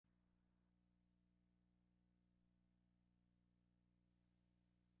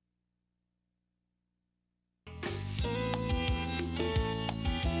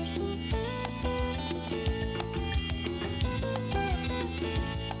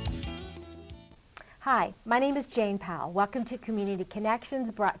Hi, my name is Jane Powell. Welcome to Community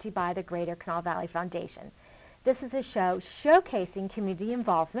Connections, brought to you by the Greater Kanawha Valley Foundation. This is a show showcasing community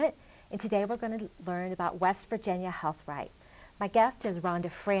involvement, and today we're going to learn about West Virginia Heath Right. My guest is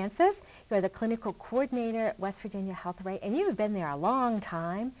Rhonda Francis. You are the Clinical Coordinator at West Virginia Heath Right, and you have been there a long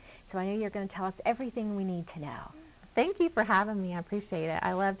time, so I know you're going to tell us everything we need to know. Thank you for having me. I appreciate it.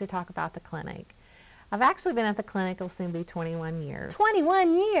 I love to talk about the clinic. I've actually been at the clinic, it'll soon be 21 years.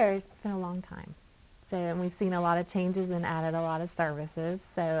 21 years? It's been a long time. So we've seen a lot of changes and added a lot of services.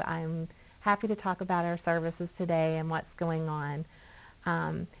 So I'm happy to talk about our services today and what's going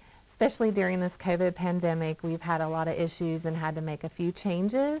on. Especially during this COVID pandemic, we've had a lot of issues and had to make a few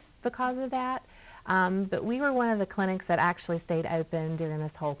changes because of that. But we were one of the clinics that actually stayed open during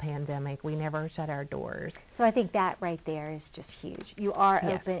this whole pandemic. We never shut our doors. So I think that right there is just huge. You are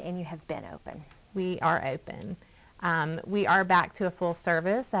open and you have been open. We are open. We are back to a full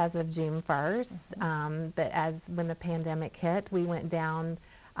service as of June 1st, but when the pandemic hit, we went down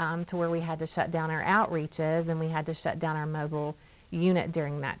to where we had to shut down our outreaches and we had to shut down our mobile unit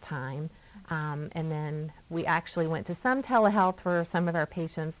during that time. And then we actually went to some telehealth for some of our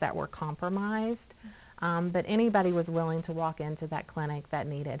patients that were compromised, but anybody was willing to walk into that clinic that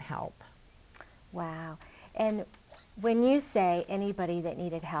needed help. Wow. And when you say anybody that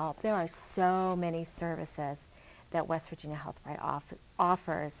needed help, there are so many services that West Virginia Heath Right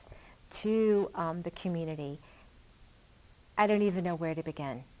offers to the community. I don't even know where to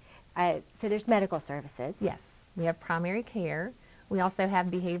begin. So there's medical services. Yes, we have primary care. We also have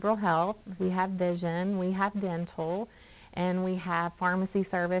behavioral health. We have vision. We have dental. And we have pharmacy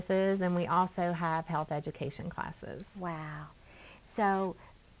services. And we also have health education classes. Wow. So,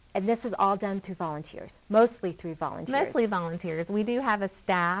 and this is all done through volunteers, mostly through volunteers. Mostly volunteers. We do have a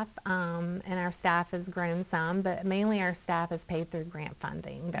staff, and our staff has grown some, but mainly our staff is paid through grant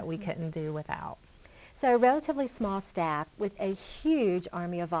funding that we couldn't do without. So a relatively small staff with a huge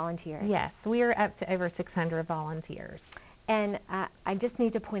army of volunteers. Yes, we are up to over 600 volunteers. And I just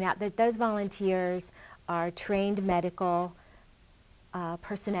need to point out that those volunteers are trained medical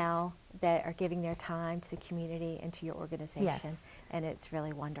personnel that are giving their time to the community and to your organization. Yes. And it's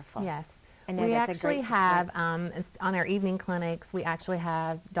really wonderful. Yes. I know we that's actually a great have, on our evening clinics, we actually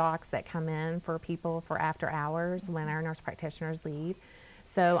have docs that come in for people for after hours when our nurse practitioners leave.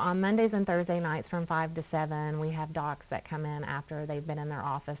 So on Mondays and Thursday nights from 5 to 7, we have docs that come in after they've been in their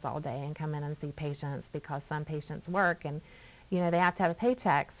office all day and come in and see patients, because some patients work and they have to have a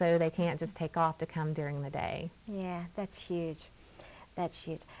paycheck, so they can't just take off to come during the day. Yeah, that's huge. That's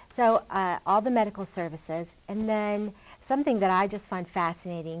huge. So all the medical services, and then something that I just find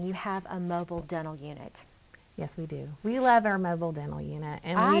fascinating, you have a mobile dental unit. Yes, we do. We love our mobile dental unit,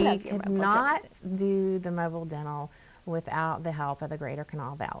 and we could not do the mobile dental without the help of the Greater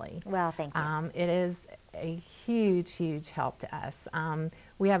Kanawha Valley. Well, thank you. It is a huge, huge help to us.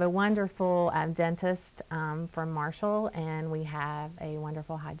 We have a wonderful dentist from Marshall, and we have a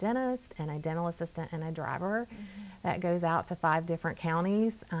wonderful hygienist and a dental assistant and a driver that goes out to 5 different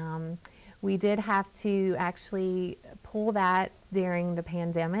counties. We did have to actually pull that during the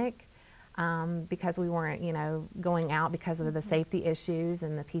pandemic because we weren't, going out because of the safety issues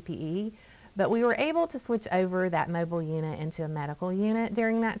and the PPE. But we were able to switch over that mobile unit into a medical unit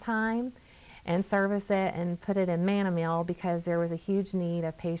during that time and service it and put it in Manamill, because there was a huge need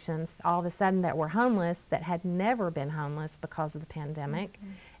of patients all of a sudden that were homeless that had never been homeless because of the pandemic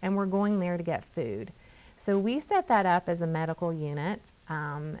and were going there to get food. So we set that up as a medical unit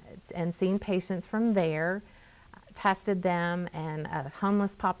and seen patients from there, tested them, and a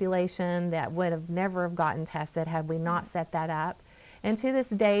homeless population that would have never have gotten tested had we not set that up. And to this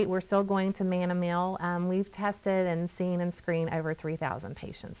date, we're still going to Manamill. We've tested and seen and screened over 3,000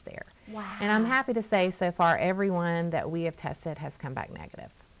 patients there. Wow. And I'm happy to say so far everyone that we have tested has come back negative.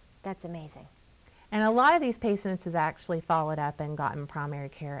 That's amazing. And a lot of these patients has actually followed up and gotten primary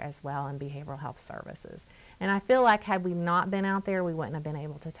care as well and behavioral health services. And I feel like had we not been out there, we wouldn't have been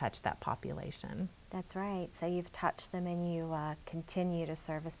able to touch that population. That's right. So you've touched them and you continue to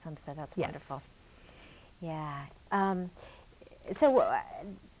service them, so that's wonderful. Yeah. So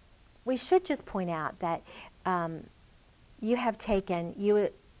we should just point out that you have taken,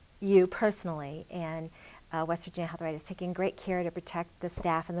 you personally, and West Virginia Heath Right has taken great care to protect the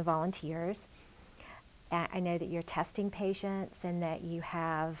staff and the volunteers. I know that you're testing patients and that you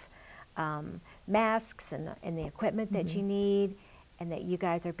have masks and the equipment that you need, and that you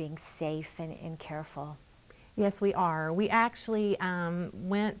guys are being safe and careful. Yes, we are. We actually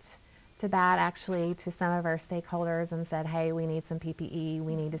went to bat actually to some of our stakeholders and said, hey, we need some PPE,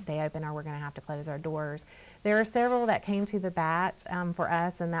 we need to stay open or we're going to have to close our doors. There are several that came to the bat for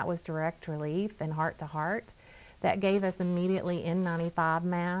us, and that was Direct Relief and Heart to Heart. That gave us immediately N95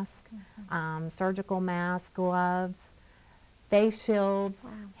 masks, surgical masks, gloves, face shields,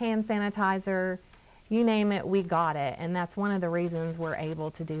 hand sanitizer, you name it, we got it. And that's one of the reasons we're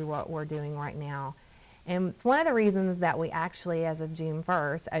able to do what we're doing right now. And it's one of the reasons that we actually, as of June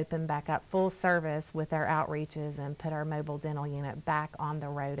 1st, opened back up full service with our outreaches and put our mobile dental unit back on the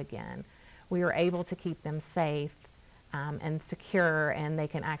road again. We were able to keep them safe and secure, and they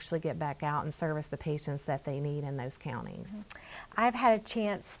can actually get back out and service the patients that they need in those counties. I've had a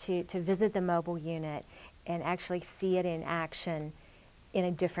chance to visit the mobile unit and actually see it in action in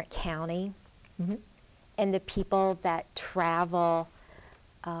a different county. And the people that travel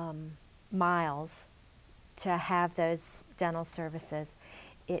miles to have those dental services,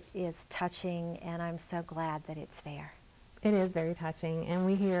 it is touching, and I'm so glad that it's there. It is very touching, and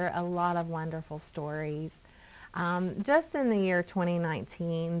we hear a lot of wonderful stories. Just in the year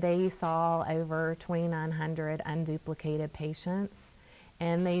 2019, they saw over 2,900 unduplicated patients,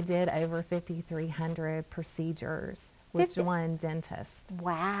 and they did over 5,300 procedures with one dentist.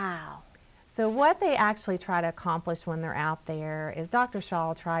 Wow. So what they actually try to accomplish when they're out there is Dr.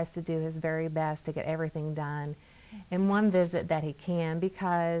 Shaw tries to do his very best to get everything done in one visit that he can,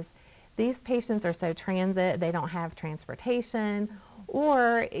 because these patients are so transit, they don't have transportation,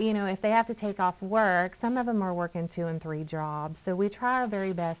 or, you know, if they have to take off work, some of them are working 2 and 3 jobs. So we try our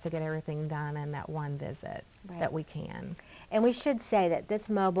very best to get everything done in that one visit that we can. And we should say that this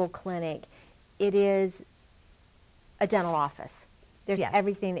mobile clinic, it is a dental office. There's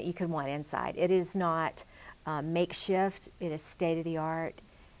everything that you could want inside. It is not makeshift. It is state-of-the-art.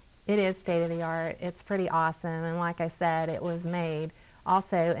 It is state-of-the-art. It's pretty awesome. And like I said, it was made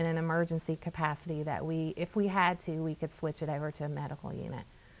also in an emergency capacity that if we had to, we could switch it over to a medical unit,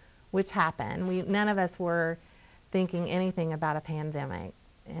 which happened. None of us were thinking anything about a pandemic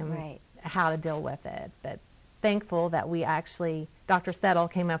and how to deal with it. But thankful that we actually, Dr. Settle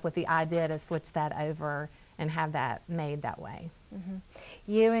came up with the idea to switch that over and have that made that way.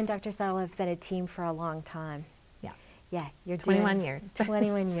 You and Dr. Settle have been a team for a long time. Yeah, you're 21 years.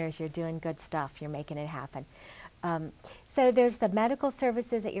 21 years. You're doing good stuff. You're making it happen. So there's the medical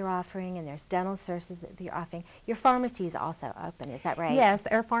services that you're offering, and there's dental services that you're offering. Your pharmacy is also open, is that right? Yes,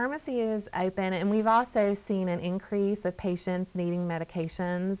 our pharmacy is open, and we've also seen an increase of patients needing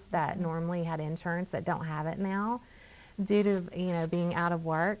medications that normally had insurance that don't have it now, due to, you know, being out of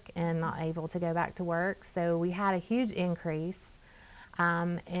work and not able to go back to work. So we had a huge increase,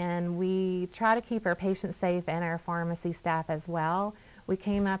 and we try to keep our patients safe and our pharmacy staff as well. We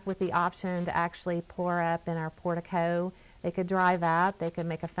came up with the option to actually pour up in our portico. They could drive up, they could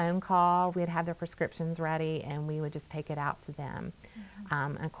make a phone call, we'd have their prescriptions ready, and we would just take it out to them.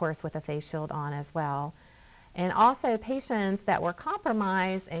 Of course with a face shield on as well. And also patients that were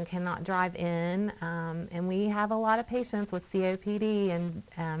compromised and cannot drive in, and we have a lot of patients with COPD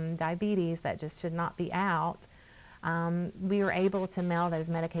and diabetes that just should not be out. We were able to mail those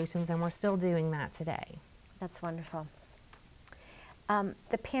medications, and we're still doing that today. That's wonderful.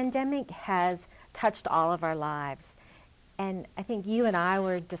 The pandemic has touched all of our lives, and I think you and I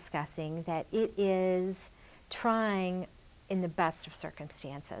were discussing that it is trying in the best of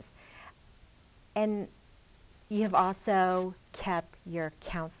circumstances. And you have also kept your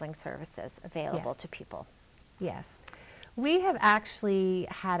counseling services available to people. Yes. We have actually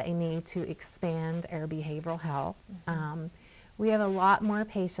had a need to expand our behavioral health. We have a lot more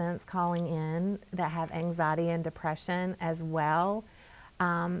patients calling in that have anxiety and depression as well,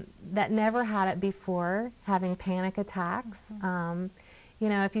 that never had it before, having panic attacks. You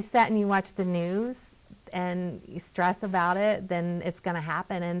know, if you sit and you watch the news and you stress about it, then it's going to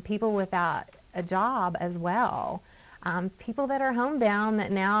happen. And people without a job as well. People that are homebound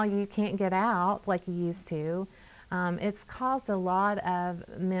that now you can't get out like you used to. It's caused a lot of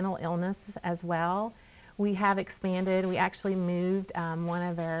mental illness as well. We have expanded. We actually moved one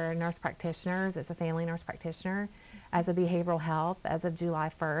of our nurse practitioners, it's a family nurse practitioner, as a behavioral health. As of July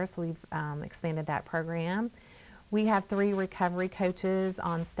 1st, we've expanded that program. We have 3 recovery coaches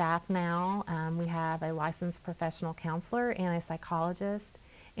on staff now. We have a licensed professional counselor and a psychologist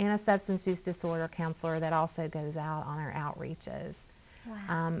and a substance use disorder counselor that also goes out on our outreaches.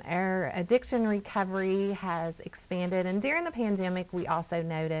 Wow. Our addiction recovery has expanded, and during the pandemic we also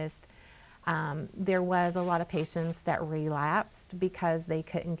noticed there was a lot of patients that relapsed because they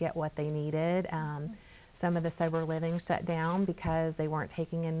couldn't get what they needed. Some of the sober living shut down because they weren't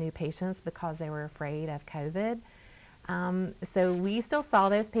taking in new patients because they were afraid of COVID. So we still saw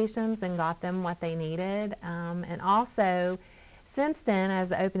those patients and got them what they needed. And also, since then,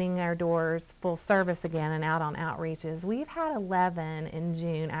 as opening our doors full service again and out on outreaches, we've had 11 in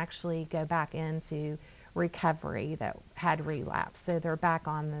June actually go back into recovery that had relapsed. So they're back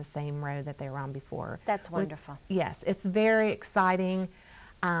on the same road that they were on before. That's wonderful. Yes, it's very exciting.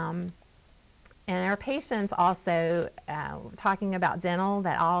 And our patients also, talking about dental,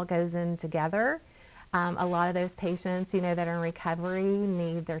 that all goes in together. A lot of those patients, that are in recovery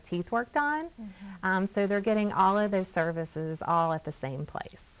need their teeth work done. So they're getting all of those services all at the same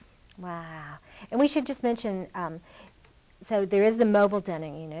place. Wow. And we should just mention, so there is the mobile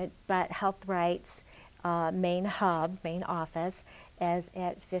dental unit, but Health Right's main office is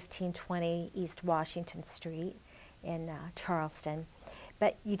at 1520 East Washington Street in Charleston.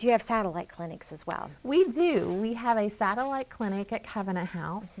 But you do have satellite clinics as well. We do. We have a satellite clinic at Covenant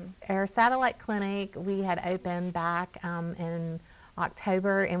House. Our satellite clinic, we had opened back in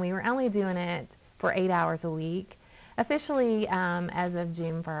October, and we were only doing it for 8 hours a week. Officially, as of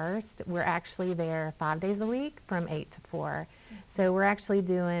June 1st, we're actually there 5 days a week from 8 to 4. So we're actually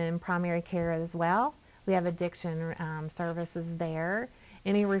doing primary care as well. We have addiction services there.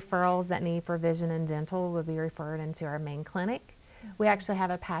 Any referrals that need for vision and dental will be referred into our main clinic. We actually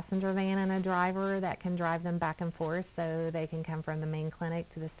have a passenger van and a driver that can drive them back and forth so they can come from the main clinic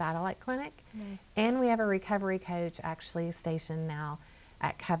to the satellite clinic. Nice. And we have a recovery coach actually stationed now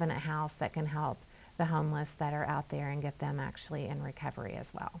at Covenant House that can help the homeless that are out there and get them actually in recovery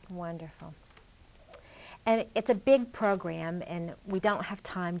as well. Wonderful. And it's a big program, and we don't have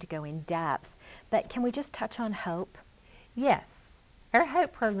time to go in depth, but can we just touch on HOPE? Yes. Our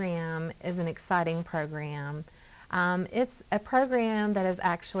HOPE program is an exciting program. It's a program that is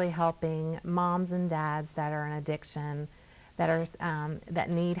actually helping moms and dads that are in addiction, that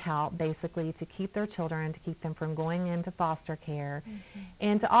need help basically to keep their children, to keep them from going into foster care,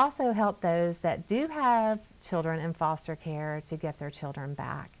 and to also help those that do have children in foster care to get their children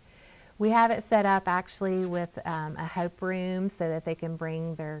back. We have it set up actually with a HOPE room so that they can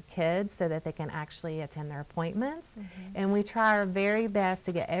bring their kids so that they can actually attend their appointments. And we try our very best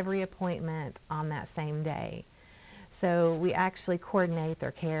to get every appointment on that same day. So we actually coordinate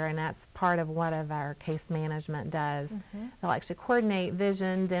their care, and that's part of what our case management does. They'll actually coordinate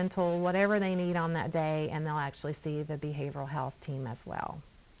vision, dental, whatever they need on that day, and they'll actually see the behavioral health team as well.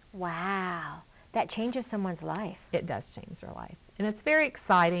 Wow. That changes someone's life. It does change their life. And it's very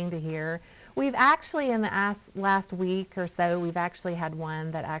exciting to hear. We've actually, in the last week or so, we've actually had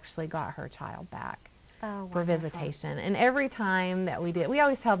one that actually got her child back for visitation. And every time that we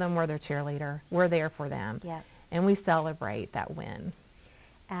always tell them we're their cheerleader. We're there for them. Yep. And we celebrate that win.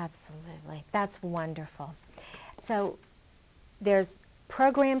 Absolutely. That's wonderful. So there's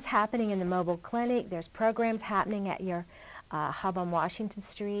programs happening in the mobile clinic. There's programs happening at your hub on Washington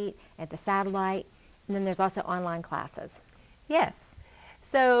Street, at the satellite, and then there's also online classes. Yes.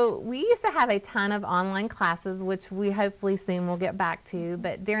 So we used to have a ton of online classes, which we hopefully soon will get back to,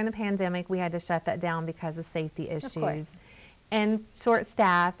 but during the pandemic we had to shut that down because of safety issues. Of course. And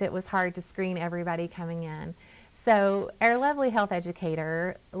short-staffed, it was hard to screen everybody coming in. So our lovely health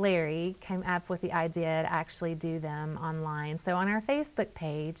educator, Larry, came up with the idea to actually do them online. So on our Facebook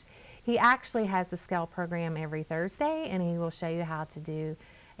page, he actually has the SCALE program every Thursday, and he will show you how to do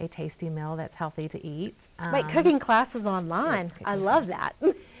a tasty meal that's healthy to eat. Wait, cooking classes online. Yes, I love that.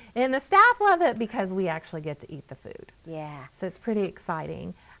 And the staff love it because we actually get to eat the food. Yeah. So it's pretty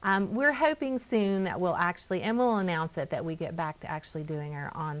exciting. We're hoping soon that we'll actually, and we'll announce it, that we get back to actually doing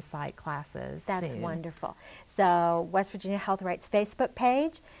our on-site classes That's soon. wonderful. So West Virginia Health Right's Facebook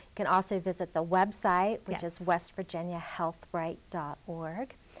page. You can also visit the website, which is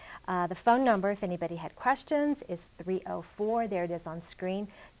westvirginiahealthright.org. The phone number, if anybody had questions, is 304, there it is on screen,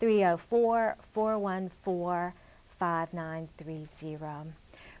 304-414-5930.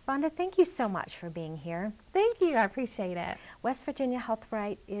 Rhonda, thank you so much for being here. Thank you, I appreciate it. West Virginia Health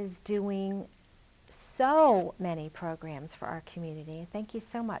Right is doing so many programs for our community. Thank you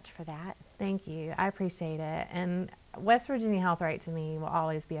so much for that. Thank you, I appreciate it. And West Virginia Health Right to me will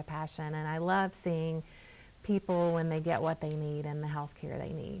always be a passion, and I love seeing people when they get what they need and the health care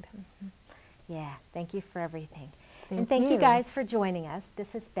they need. Yeah, thank you for everything. Thank Thank you you guys for joining us.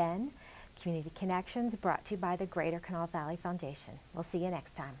 This has been Community Connections, brought to you by the Greater Kanawha Valley Foundation. We'll see you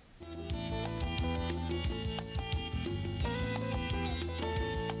next time.